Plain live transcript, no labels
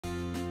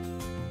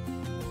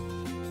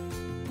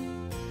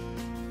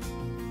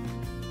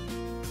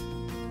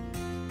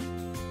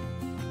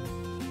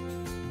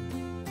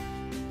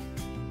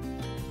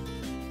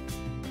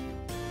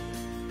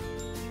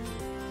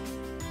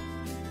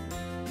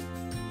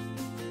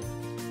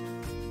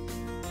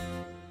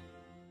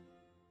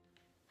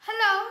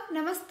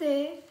నమస్తే.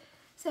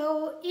 సో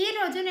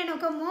ఈరోజు నేను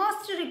ఒక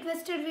మోస్ట్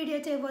రిక్వెస్టెడ్ వీడియో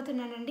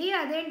చేయబోతున్నానండి.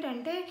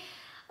 అదేంటంటే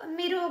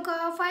మీరు ఒక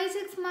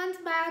 5-6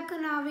 మంత్స్ బ్యాక్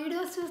నా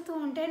వీడియోస్ చూస్తూ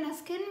ఉంటే నా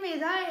స్కిన్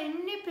మీద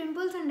ఎన్ని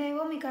పింపుల్స్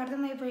ఉండేవో మీకు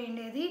అర్థమైపోయి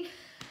ఉండేది.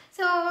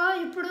 సో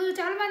ఇప్పుడు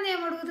చాలామంది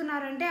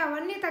ఏమడుగుతున్నారంటే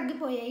అవన్నీ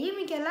తగ్గిపోయాయి,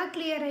 మీకు ఎలా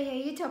క్లియర్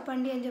అయ్యాయి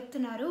చెప్పండి అని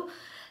చెప్తున్నారు.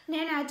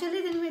 నేను యాక్చువల్లీ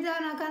దీని మీద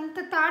నాకు అంత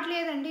థాట్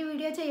లేదండి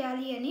వీడియో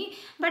చేయాలి అని.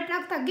 బట్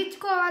నాకు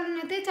తగ్గించుకోవాలని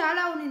అయితే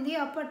చాలా ఉన్నింది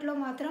అప్పట్లో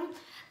మాత్రం.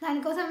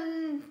 దానికోసం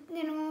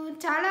నేను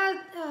చాలా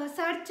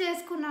సెర్చ్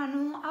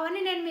చేసుకున్నాను.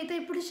 అవన్నీ నేను మీతో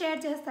ఇప్పుడు షేర్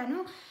చేస్తాను.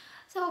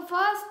 సో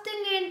ఫస్ట్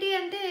థింగ్ ఏంటి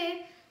అంటే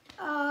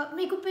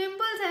మీకు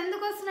పింపుల్స్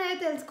ఎందుకు వస్తున్నాయో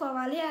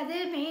తెలుసుకోవాలి. అదే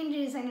మెయిన్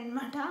రీజన్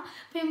అనమాట.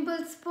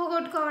 పింపుల్స్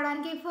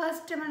పోగొట్టుకోవడానికి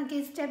ఫస్ట్ మనకి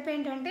స్టెప్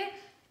ఏంటంటే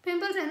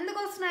పింపుల్స్ ఎందుకు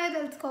వస్తున్నాయో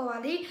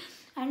తెలుసుకోవాలి.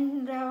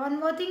 అండ్ వన్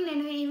మోర్ థింగ్,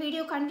 నేను ఈ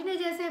వీడియో కంటిన్యూ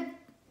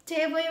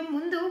చేయబోయే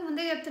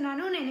ముందే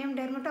చెప్తున్నాను, నేనేం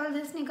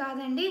డెర్మటాలజిస్ట్ని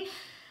కాదండి.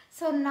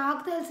 సో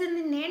నాకు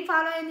తెలిసింది, నేను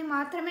ఫాలో అయింది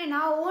మాత్రమే,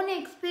 నా ఓన్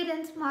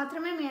ఎక్స్పీరియన్స్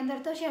మాత్రమే మీ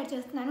అందరితో షేర్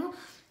చేస్తున్నాను.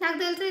 నాకు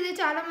తెలిసి ఇది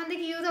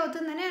చాలామందికి యూజ్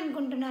అవుతుందని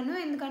అనుకుంటున్నాను.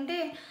 ఎందుకంటే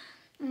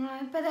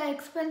పెద్ద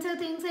ఎక్స్పెన్సివ్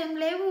థింగ్స్ ఏం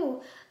లేవు,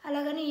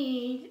 అలాగని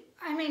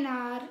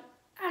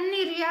అన్ని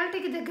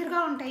రియాలిటీకి దగ్గరగా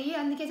ఉంటాయి,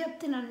 అందుకే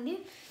చెప్తున్నానండి.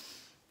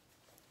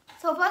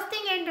 సో ఫస్ట్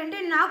థింగ్ ఏంటంటే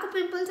నాకు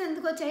పింపుల్స్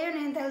ఎందుకు వచ్చాయో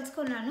నేను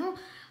తెలుసుకున్నాను.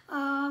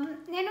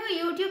 నేను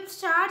యూట్యూబ్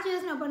స్టార్ట్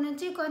చేసినప్పటి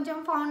నుంచి కొంచెం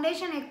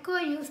ఫౌండేషన్ ఎక్కువ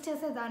యూస్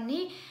చేసేదాన్ని.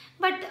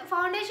 బట్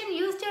ఫౌండేషన్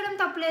యూస్ చేయడం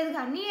తప్పలేదు,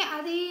 కానీ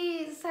అది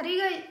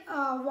సరిగా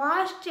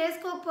వాష్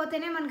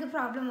చేసుకోకపోతేనే మనకి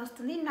ప్రాబ్లం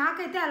వస్తుంది.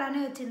 నాకైతే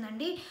అలానే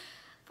వచ్చిందండి.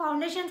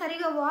 ఫౌండేషన్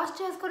సరిగా వాష్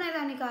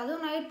చేసుకునేదాన్ని కాదు.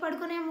 నైట్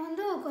పడుకునే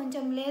ముందు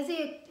కొంచెం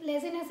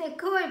లేజినెస్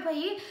ఎక్కువ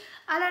అయిపోయి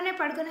అలానే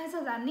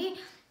పడుకునేసేదాన్ని.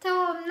 సో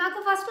నాకు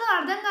ఫస్ట్లో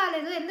అర్థం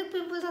కాలేదు ఎందుకు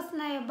పింపుల్స్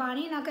వస్తున్నాయి అబ్బా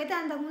అని. నాకైతే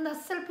అంతకుముందు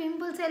అస్సలు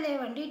పింపుల్సే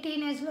లేవండి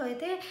టీనేజ్లో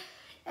అయితే.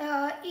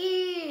 ఈ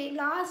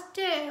లాస్ట్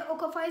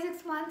ఒక 5-6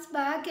 మంత్స్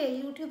బ్యాక్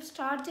యూట్యూబ్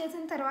స్టార్ట్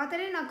చేసిన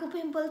తర్వాతనే నాకు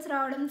పింపుల్స్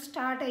రావడం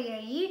స్టార్ట్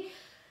అయ్యాయి.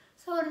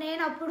 సో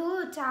నేను అప్పుడు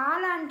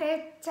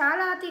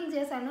చాలా థింక్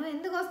చేశాను,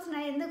 ఎందుకు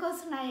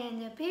వస్తున్నాయి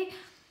అని చెప్పి.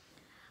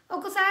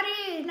 ఒకసారి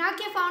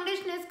నాకే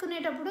ఫౌండేషన్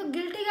వేసుకునేటప్పుడు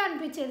గిల్టీగా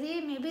అనిపించేది,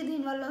 మేబీ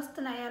దీనివల్ల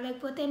వస్తున్నాయా,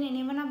 లేకపోతే నేను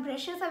ఏమైనా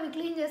బ్రషెస్ అవి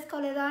క్లీన్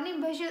చేసుకోలేదా అని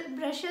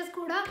బ్రషెస్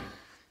కూడా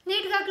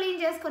నీట్గా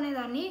క్లీన్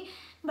చేసుకునేదాన్ని.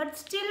 బట్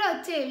స్టిల్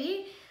వచ్చేవి.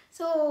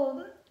 సో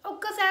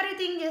ఒక్కసారి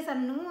థింక్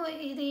చేశాను,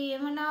 ఇది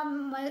ఏమైనా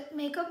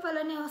మేకప్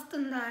వల్లనే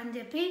వస్తుందా అని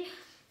చెప్పి.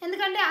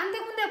 ఎందుకంటే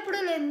అంతకుముందు ఎప్పుడూ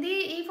లేనిది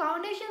ఈ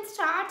ఫౌండేషన్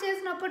స్టార్ట్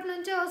చేసినప్పటి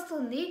నుంచే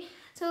వస్తుంది.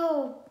 సో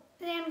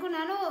నేను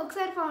అనుకున్నాను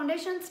ఒకసారి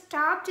ఫౌండేషన్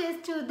స్టాప్ చేసి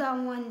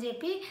చూద్దాము అని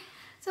చెప్పి.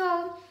 సో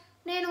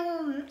నేను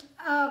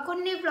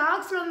కొన్ని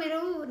వ్లాగ్స్లో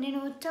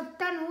నేను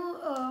చెప్తాను,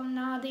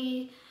 నాది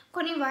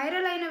కొన్ని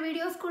వైరల్ అయిన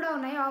వీడియోస్ కూడా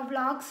ఉన్నాయి. ఆ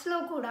వ్లాగ్స్లో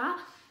కూడా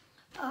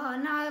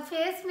నా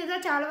ఫేస్ మీద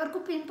చాలా వరకు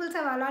పింపుల్స్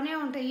అవి అలానే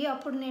ఉంటాయి.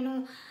 అప్పుడు నేను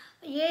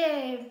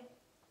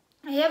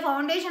ఏ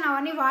ఫౌండేషన్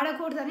అవన్నీ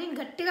వాడకూడదని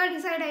గట్టిగా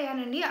డిసైడ్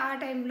అయ్యానండి ఆ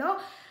టైంలో.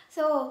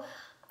 సో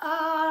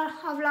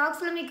ఆ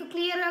వ్లాగ్స్లో మీకు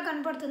క్లియర్గా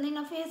కనపడుతుంది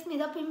నా ఫేస్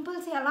మీద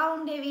పింపుల్స్ ఎలా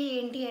ఉండేవి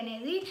ఏంటి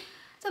అనేది.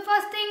 సో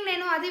ఫస్ట్ థింగ్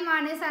నేను అది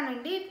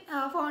మానేశానండి,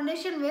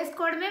 ఫౌండేషన్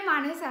వేసుకోవడమే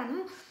మానేశాను.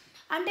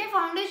 అంటే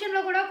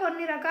ఫౌండేషన్లో కూడా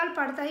కొన్ని రకాలు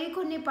పడతాయి,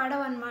 కొన్ని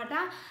పడవు అనమాట.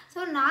 సో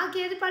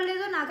నాకేది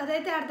పడలేదో నాకు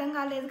అదైతే అర్థం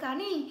కాలేదు,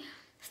 కానీ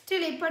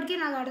స్టిల్ ఇప్పటికీ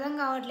నాకు అర్థం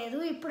కావట్లేదు.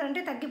 ఇప్పుడంటే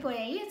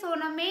తగ్గిపోయాయి. సో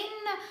నా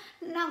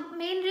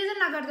మెయిన్ రీజన్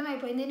నాకు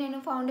అర్థమైపోయింది, నేను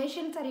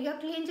ఫౌండేషన్ సరిగా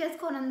క్లీన్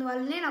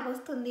చేసుకోనందువల్లనే నాకు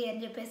వస్తుంది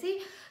అని చెప్పేసి.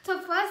 సో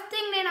ఫస్ట్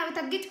థింగ్ నేను అవి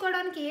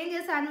తగ్గించుకోవడానికి ఏం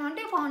చేశాను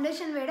అంటే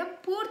ఫౌండేషన్ వేయడం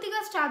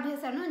పూర్తిగా స్టాప్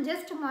చేశాను.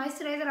 జస్ట్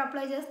మాయిశ్చరైజర్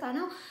అప్లై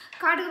చేస్తాను,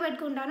 కాటుకు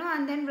పెట్టుకుంటాను,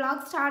 అండ్ దెన్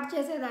వ్లాగ్ స్టార్ట్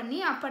చేసేదాన్ని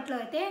అప్పట్లో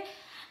అయితే.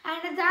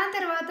 అండ్ దాని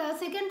తర్వాత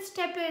సెకండ్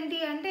స్టెప్ ఏంటి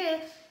అంటే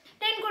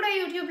నేను కూడా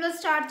యూట్యూబ్లో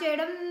స్టార్ట్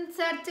చేయడం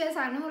సెర్చ్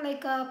చేశాను.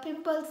 లైక్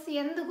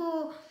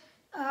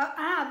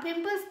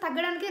పింపుల్స్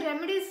తగ్గడానికి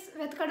రెమెడీస్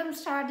వెతకడం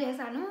స్టార్ట్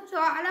చేశాను. సో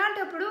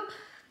అలాంటప్పుడు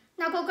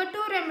నాకు ఒక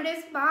 2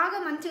 రెమెడీస్ బాగా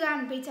మంచిగా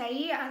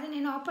అనిపించాయి. అది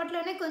నేను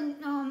అప్పట్లోనే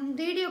కొంచెం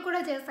వీడియో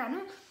కూడా చేశాను.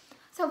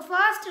 సో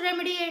ఫస్ట్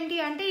రెమెడీ ఏంటి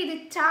అంటే, ఇది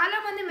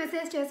చాలామంది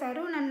మెసేజ్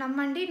చేశారు, నన్ను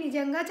నమ్మండి,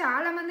 నిజంగా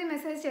చాలామంది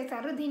మెసేజ్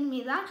చేశారు దీని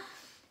మీద.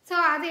 సో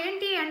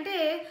అదేంటి అంటే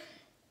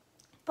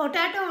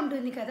పొటాటో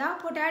ఉంటుంది కదా,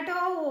 పొటాటో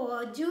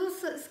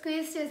జ్యూస్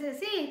స్క్వీజ్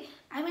చేసేసి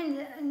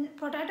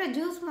పొటాటో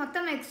జ్యూస్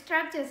మొత్తం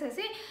ఎక్స్ట్రాక్ట్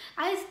చేసేసి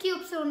ఐస్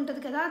క్యూబ్స్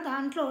ఉంటుంది కదా,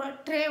 దాంట్లో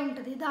ట్రే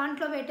ఉంటుంది,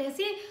 దాంట్లో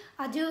పెట్టేసి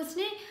ఆ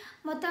జ్యూస్ని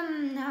మొత్తం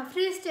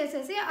ఫ్రీజ్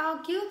చేసేసి ఆ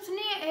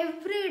క్యూబ్స్ని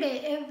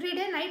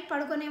ఎవ్రీడే నైట్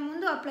పడుకునే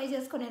ముందు అప్లై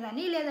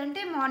చేసుకునేదాన్ని.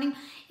 లేదంటే మార్నింగ్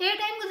ఏ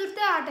టైం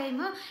కుదిరితే ఆ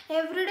టైము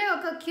ఎవ్రీడే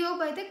ఒక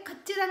క్యూబ్ అయితే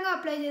ఖచ్చితంగా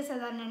అప్లై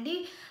చేసేదాన్ని అండి.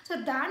 సో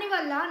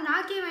దానివల్ల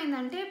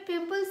నాకేమైందంటే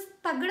పింపుల్స్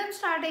తగ్గడం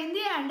స్టార్ట్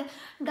అయింది, అండ్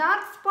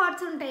డార్క్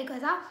స్పాట్స్ ఉంటాయి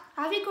కదా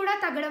అవి కూడా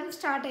తగ్గడం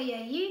స్టార్ట్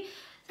అయ్యాయి.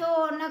 సో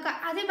నాకు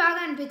అది బాగా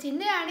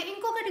అనిపించింది. అండ్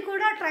ఇంకొకటి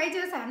కూడా ట్రై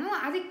చేశాను,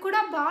 అది కూడా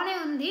బాగానే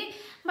ఉంది.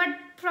 బట్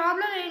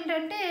ప్రాబ్లం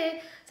ఏంటంటే,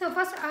 సో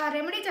ఫస్ట్ ఆ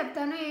రెమెడీ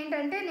చెప్తాను.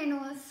 ఏంటంటే నేను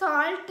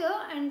సాల్ట్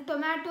అండ్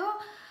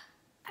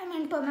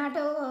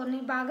టొమాటోని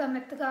బాగా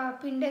మెత్తగా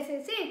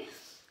పిండేసేసి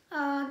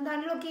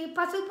దాంట్లోకి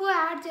పసుపు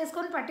యాడ్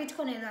చేసుకొని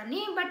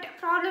పట్టించుకునేదాన్ని. బట్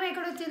ప్రాబ్లం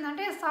ఎక్కడ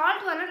వచ్చిందంటే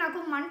సాల్ట్ వల్ల నాకు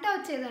మంట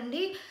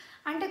వచ్చేదండి.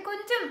 అంటే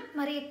కొంచెం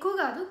మరి ఎక్కువ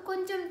కాదు,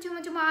 కొంచెం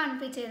చుమచుమా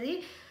అనిపించేది.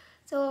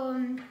 సో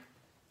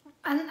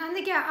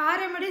అందుకే ఆ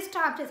రెమెడీ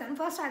స్టాప్ చేశాను.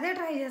 ఫస్ట్ అదే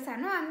ట్రై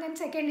చేశాను, అండ్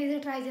దెన్ సెకండ్ ఇది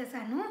ట్రై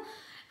చేశాను.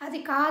 అది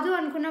కాదు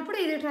అనుకున్నప్పుడు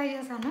ఇది ట్రై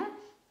చేశాను.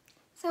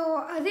 సో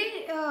అది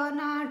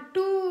నా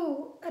 2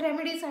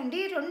 రెమెడీస్ అండి.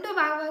 2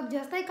 బాగా వర్క్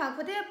చేస్తాయి,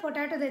 కాకపోతే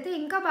పొటాటోది అయితే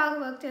ఇంకా బాగా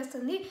వర్క్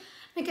చేస్తుంది.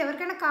 మీకు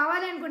ఎవరికైనా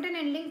కావాలి అనుకుంటే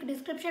నేను లింక్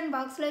డిస్క్రిప్షన్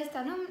బాక్స్లో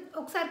ఇస్తాను,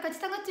 ఒకసారి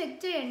ఖచ్చితంగా చెక్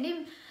చేయండి.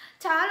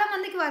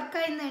 చాలామందికి వర్క్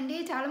అయిందండి,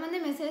 చాలామంది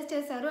మెసేజ్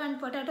చేశారు. అండ్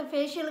పొటాటో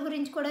ఫేషియల్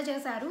గురించి కూడా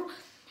చేశారు.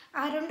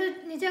 ఆ 2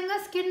 నిజంగా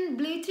స్కిన్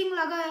బ్లీచింగ్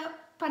లాగా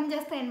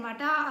పనిచేస్తాయి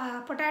అన్నమాట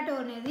పొటాటో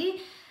అనేది.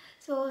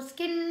 సో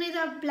స్కిన్ మీద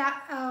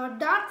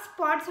డార్క్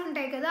స్పాట్స్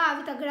ఉంటాయి కదా,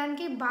 అవి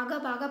తగ్గడానికి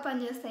బాగా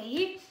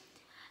పనిచేస్తాయి.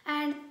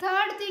 అండ్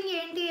థర్డ్ థింగ్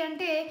ఏంటి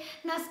అంటే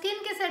నా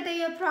స్కిన్కి సెట్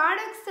అయ్యే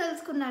ప్రోడక్ట్స్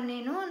తెలుసుకున్నాను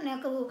నేను.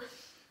 నాకు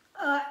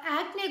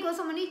యాక్నే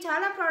కోసమని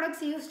చాలా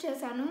ప్రోడక్ట్స్ యూస్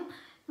చేశాను,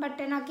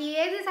 బట్ నాకు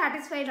ఏది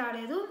సాటిస్ఫై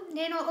రాలేదు.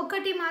 నేను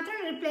ఒకటి మాత్రం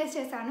రిప్లేస్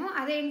చేశాను.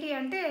 అదేంటి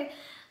అంటే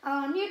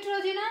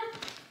న్యూట్రోజెనా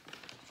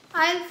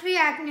oil free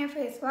acne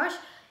face wash.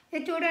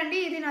 ఇది చూడండి,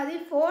 ఇది నాది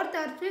 4th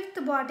or 5th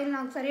బాటిల్,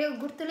 నాకు సరిగా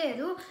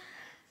గుర్తులేదు.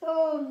 సో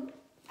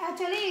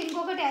యాక్చువల్లీ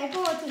ఇంకొకటి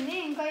అయిపోతుంది,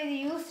 ఇంకా ఇది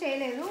యూస్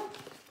చేయలేదు.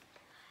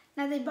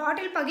 నాది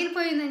బాటిల్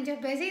పగిలిపోయిందని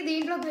చెప్పేసి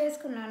దీంట్లోకి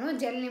వేసుకున్నాను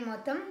జెల్ని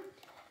మొత్తం.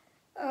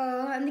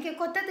 అందుకే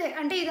కొత్తది,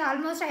 అంటే ఇది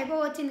ఆల్మోస్ట్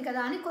అయిపోవచ్చింది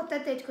కదా అని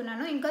కొత్తది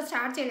తెచ్చుకున్నాను. ఇంకా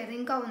స్టార్ట్ చేయలేదు,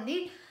 ఇంకా ఉంది.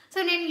 సో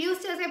నేను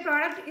యూస్ చేసే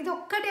ప్రోడక్ట్ ఇది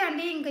ఒక్కటే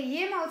అండి, ఇంకా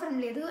ఏం అవసరం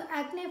లేదు.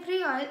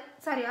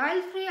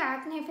 Oil free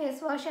acne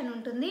face wash అని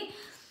ఉంటుంది.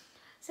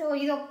 సో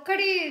ఇది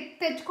ఒక్కటి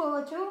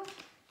తెచ్చుకోవచ్చు.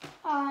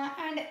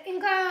 అండ్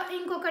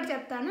ఇంకొకటి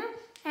చెప్తాను.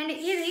 అండ్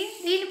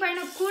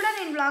దీనిపైన కూడా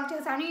నేను బ్లాగ్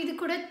చేశాను. ఇది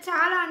కూడా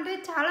చాలా అంటే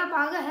చాలా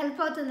బాగా హెల్ప్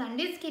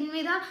అవుతుందండి స్కిన్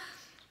మీద.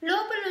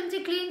 లోపల నుంచి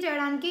క్లీన్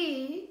చేయడానికి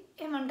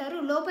ఏమంటారు,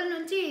 లోపల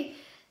నుంచి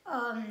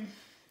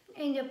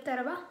ఏం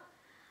చెప్తారబ్బా,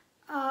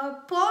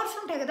 పోర్స్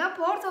ఉంటాయి కదా,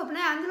 పోర్స్ ఓపెన్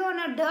అయ్యి అందులో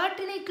ఉన్న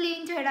డర్ట్ని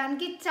క్లీన్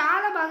చేయడానికి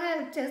చాలా బాగా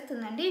హెల్ప్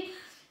చేస్తుందండి.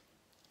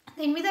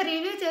 దీని మీద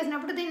రివ్యూ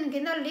చేసినప్పుడు దీని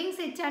కింద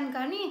లింక్స్ ఇచ్చాను,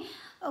 కానీ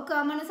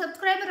మన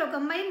సబ్స్క్రైబర్ ఒక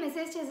అమ్మాయి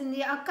మెసేజ్ చేసింది,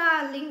 అక్క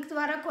లింక్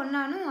ద్వారా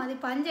కొన్నాను, అది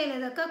పని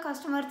చేయలేదు అక్క,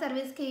 కస్టమర్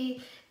సర్వీస్కి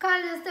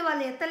కాల్ చేస్తే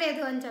వాళ్ళు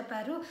ఎత్తలేదు అని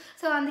చెప్పారు.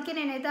 సో అందుకే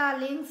నేనైతే ఆ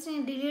లింక్స్ని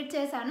డిలీట్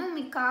చేశాను.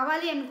 మీకు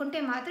కావాలి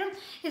అనుకుంటే మాత్రం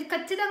ఇది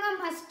ఖచ్చితంగా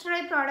మస్ట్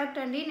ట్రై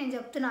ప్రోడక్ట్ అండి, నేను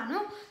చెప్తున్నాను.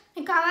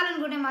 మీకు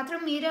కావాలనుకుంటే మాత్రం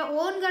మీరే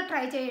ఓన్గా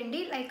ట్రై చేయండి,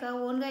 లైక్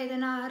ఓన్గా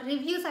ఏదైనా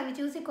రివ్యూస్ అవి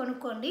చూసి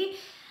కొనుక్కోండి.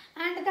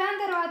 అండ్ దాని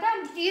తర్వాత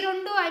ఈ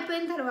 2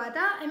 అయిపోయిన తర్వాత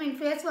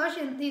ఫేస్ వాష్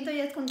దీంతో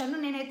చేసుకుంటాను.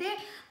 నేనైతే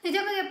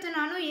నిజంగా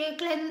చెప్తున్నాను,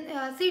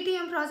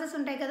 సిటిఎం ప్రాసెస్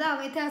ఉంటాయి కదా,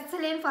 అవైతే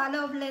అస్సలేం ఫాలో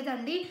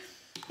అవ్వలేదండి.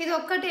 ఇది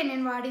ఒక్కటే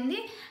నేను వాడింది.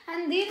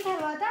 అండ్ దీని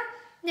తర్వాత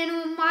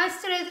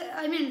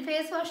నేను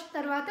ఫేస్ వాష్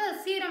తర్వాత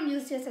సీరం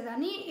యూస్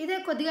చేసేదాన్ని. ఇదే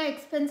కొద్దిగా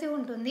ఎక్స్పెన్సివ్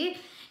ఉంటుంది,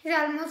 ఇది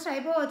ఆల్మోస్ట్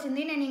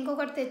అయిపోవచ్చింది. నేను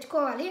ఇంకొకటి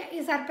తెచ్చుకోవాలి,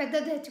 ఈసారి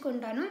పెద్దది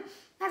తెచ్చుకుంటాను.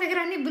 నా దగ్గర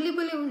అన్ని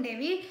బుల్లి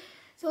ఉండేవి.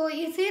 సో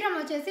ఈ సీరం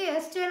వచ్చేసి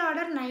ఎస్టే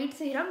లాడర్ నైట్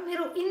సీరం.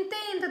 మీరు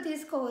ఇంత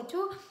తీసుకోవచ్చు.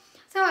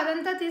 సో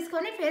అదంతా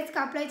తీసుకొని ఫేస్కి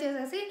అప్లై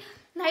చేసేసి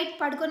నైట్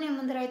పడుకునే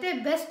ముందరైతే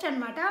బెస్ట్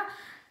అనమాట.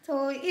 సో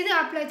ఇది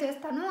అప్లై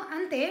చేస్తాను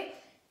అంతే.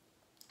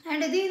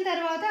 అండ్ దీని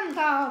తర్వాత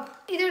ఇంకా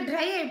ఇది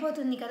డ్రై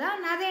అయిపోతుంది కదా,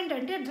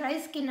 నాదేంటంటే డ్రై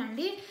స్కిన్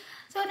అండి.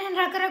 సో నేను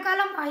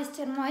రకరకాల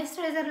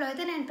మాయిశ్చరైజర్లో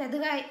అయితే నేను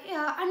పెద్దగా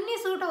అన్నీ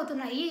సూట్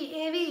అవుతున్నాయి,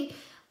 ఏవి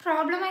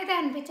ప్రాబ్లం అయితే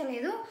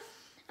అనిపించలేదు.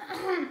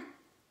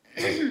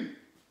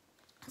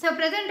 సో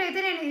ప్రజెంట్ అయితే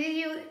నేను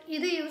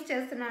ఇది యూజ్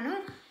చేస్తున్నాను.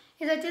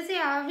 ఇది వచ్చేసి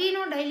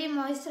అవీనో డైలీ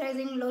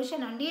మాయిశ్చరైజింగ్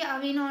లోషన్ అండి.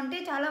 అవీనో అంటే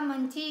చాలా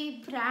మంచి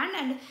బ్రాండ్.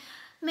 అండ్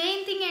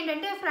మెయిన్ థింగ్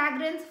ఏంటంటే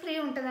ఫ్రాగ్రెన్స్ ఫ్రీ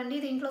ఉంటుందండి,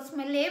 దీంట్లో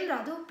స్మెల్ ఏం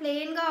రాదు,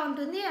 ప్లెయిన్గా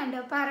ఉంటుంది. అండ్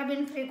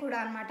పారాబెన్ ఫ్రీ కూడా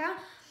అనమాట.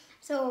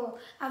 సో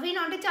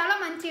అవీనో అంటే చాలా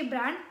మంచి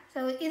బ్రాండ్.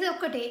 సో ఇది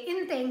ఒక్కటే,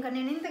 ఇంతే, ఇంకా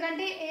నేను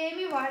ఇంతకంటే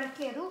ఏమీ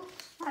వాడట్లేదు.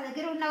 నా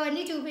దగ్గర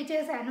ఉన్నవన్నీ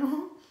చూపించేశాను.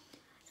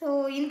 సో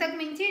ఇంతకు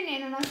మించి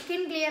నేను నా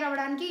స్కిన్ క్లియర్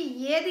అవ్వడానికి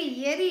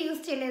ఏది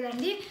యూజ్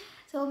చేయలేదండి.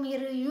 సో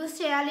మీరు యూజ్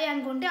చేయాలి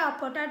అనుకుంటే ఆ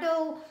పొటాటో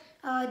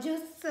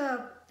జ్యూస్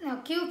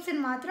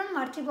క్యూబ్స్ని మాత్రం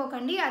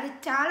మర్చిపోకండి, అది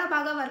చాలా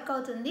బాగా వర్క్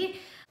అవుతుంది.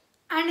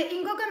 అండ్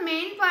ఇంకొక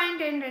మెయిన్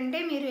పాయింట్ ఏంటంటే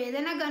మీరు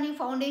ఏదైనా కానీ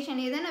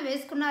ఫౌండేషన్ ఏదైనా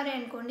వేసుకున్నారే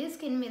అనుకోండి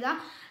స్కిన్ మీద,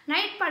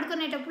 నైట్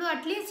పడుకునేటప్పుడు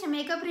అట్లీస్ట్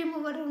మేకప్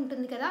రిమూవర్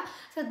ఉంటుంది కదా,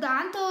 సో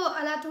దాంతో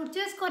అలా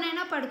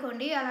తుడిచేసుకొనైనా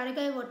పడుకోండి.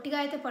 అలాగే ఒట్టిగా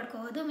అయితే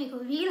పడుకోవద్దు. మీకు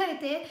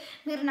వీలైతే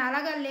మీరు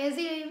నాలాగా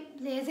లేజీ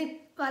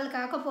వాళ్ళు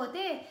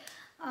కాకపోతే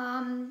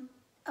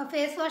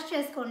ఫేస్ వాష్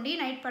చేసుకోండి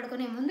నైట్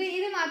పడుకునే ముందు.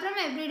 ఇది మాత్రం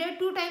ఎవ్రీడే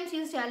 2 times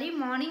యూజ్ చేయాలి,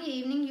 మార్నింగ్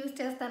ఈవినింగ్ యూజ్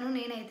చేస్తాను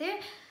నేనైతే.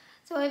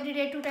 సో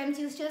ఎవ్రీడే 2 times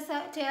యూజ్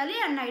చేయాలి.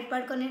 అండ్ నైట్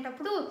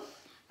పడుకునేటప్పుడు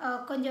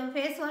కొంచెం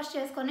ఫేస్ వాష్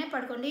చేసుకొనే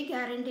పడుకోండి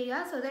గ్యారంటీగా,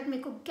 సో దట్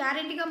మీకు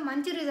గ్యారంటీగా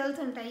మంచి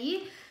రిజల్ట్స్ ఉంటాయి.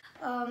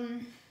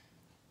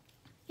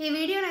 ఈ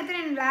వీడియోని అయితే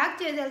నేను బ్లాగ్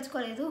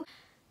చేయదలుచుకోలేదు.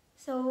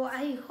 సో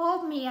ఐ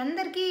హోప్ మీ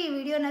అందరికీ ఈ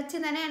వీడియో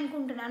నచ్చిందనే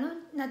అనుకుంటున్నాను,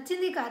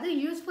 నచ్చింది కాదు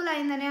యూస్ఫుల్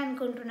అయిందనే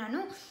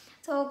అనుకుంటున్నాను.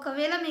 సో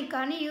ఒకవేళ మీకు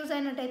కానీ యూజ్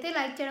అయినట్టయితే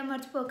లైక్ చేయడం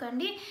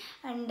మర్చిపోకండి.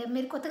 అండ్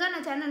మీరు కొత్తగా నా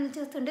ఛానల్ని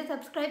చూస్తుంటే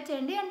సబ్స్క్రైబ్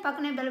చేయండి. అండ్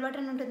పక్కనే బెల్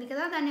బటన్ ఉంటుంది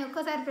కదా, దాన్ని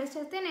ఒక్కసారి ప్రెస్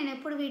చేస్తే నేను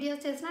ఎప్పుడు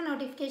వీడియోస్ చేసినా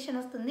నోటిఫికేషన్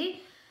వస్తుంది.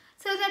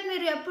 సో దట్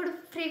మీరు ఎప్పుడు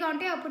ఫ్రీగా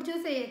ఉంటే అప్పుడు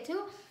చూసేయచ్చు.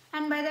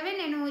 అండ్ బై ద వే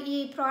నేను ఈ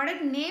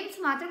ప్రోడక్ట్ నేమ్స్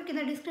మాత్రం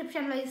కింద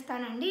డిస్క్రిప్షన్లో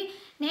ఇస్తానండి.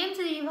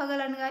 నేమ్స్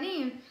ఇవ్వగలను కానీ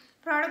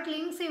ప్రోడక్ట్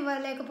లింక్స్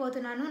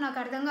ఇవ్వలేకపోతున్నాను, నాకు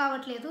అర్థం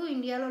కావట్లేదు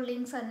ఇండియాలో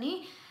లింక్స్ అన్నీ.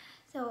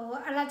 సో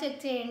అలా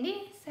చెక్ చేయండి,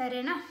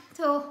 సరేనా?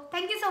 So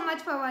thank you so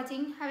much for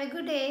watching. Have a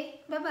good day.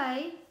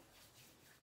 Bye.